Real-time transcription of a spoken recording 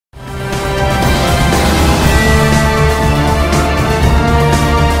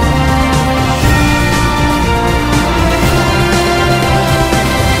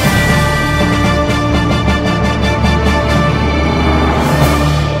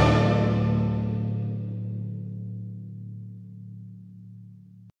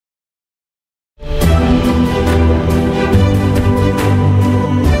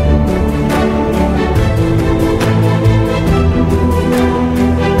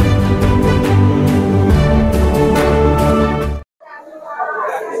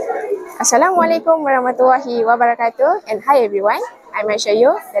Assalamualaikum warahmatullahi wabarakatuh, and hi everyone, I'm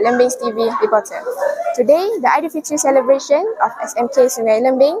Raya, the LembingSS TV reporter. Today, the Aidilfitri celebration of SMK SUNGAI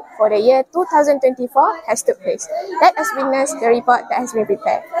LEMBING for the year 2024 has took place. Let us witness the report that has been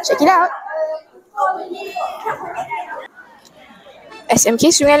prepared. Check it out!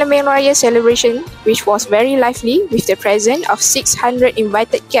 SMK SUNGAI LEMBING Raya celebration, which was very lively with the presence of 600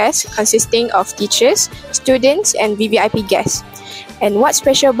 invited guests consisting of teachers, students and VVIP guests. And what's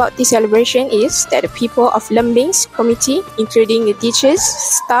special about this celebration is that the people of Lembing's committee, including the teachers,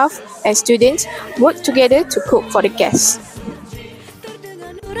 staff and students, work together to cook for the guests.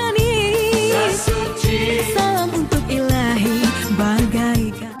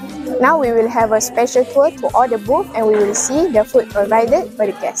 Now we will have a special tour to all the booths and we will see the food provided for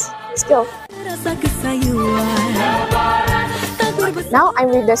the guests. Let's go! Now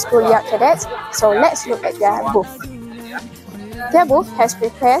I'm with the school yard cadets, so let's look at their booth. Their booth has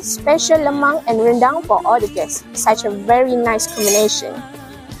prepared special lemang and rendang for all the guests. Such a very nice combination.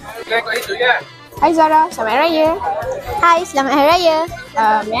 Hi Zara, Selamat Hari Raya. Hi, Selamat Hari Raya.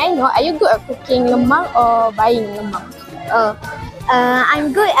 May I know, are you good at cooking lemang or buying lemang?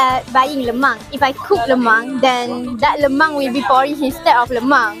 I'm good at buying lemang. If I cook lemang, then that lemang will be porridge instead of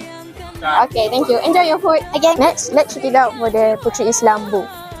lemang. Okay, thank you. Enjoy your food. Again. Next, let's check it out for the Puteri Islam booth.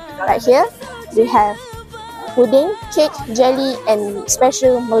 Right here, we have pudding, cake, jelly and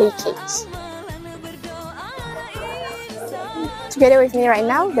special Malay cakes. Together with me right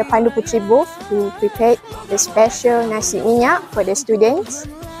now, the Pandu Puteri booth, who prepared the special nasi minyak for the students.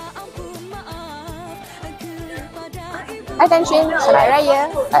 Hi Tanshin, Selamat Hari Raya.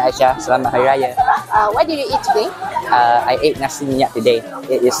 Hi Aisyah, Selamat Hari Raya. What did you eat today? I ate nasi minyak today.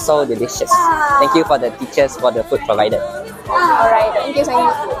 It is so delicious. Thank you for the teachers for the food provided. Alright, thank you so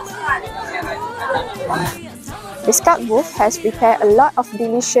much. The Scout booth has prepared a lot of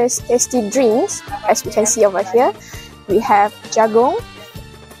delicious, tasty drinks. As we can see over here, we have jagung,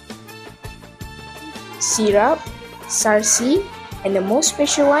 syrup, sarsi, and the most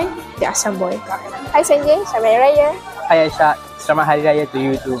special one, the asam boy. Hi Sanjay, Selamat Hari Raya. Hi Aisyah, Selamat Hari Raya to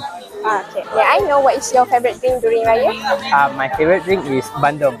you too. Okay, may I know what is your favorite drink during Raya? My favorite drink is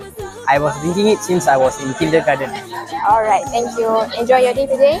bandung. I was drinking it since I was in kindergarten. Alright, thank you. Enjoy your day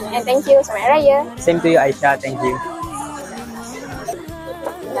today and thank you. Selamat Hari Raya. Same to you Aisyah, thank you.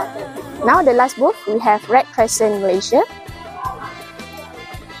 Now the last booth, we have Red Crescent Malaysia.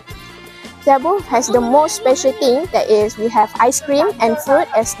 Their booth has the most special thing, that is we have ice cream and fruit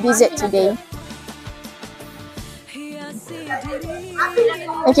as dessert today.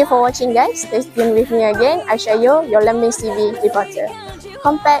 Thank you for watching guys. Stay tuned with me again, Aisyah, your LembingSS TV reporter.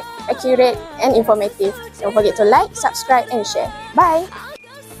 Compact, accurate and informative. Don't forget to like, subscribe and share. Bye!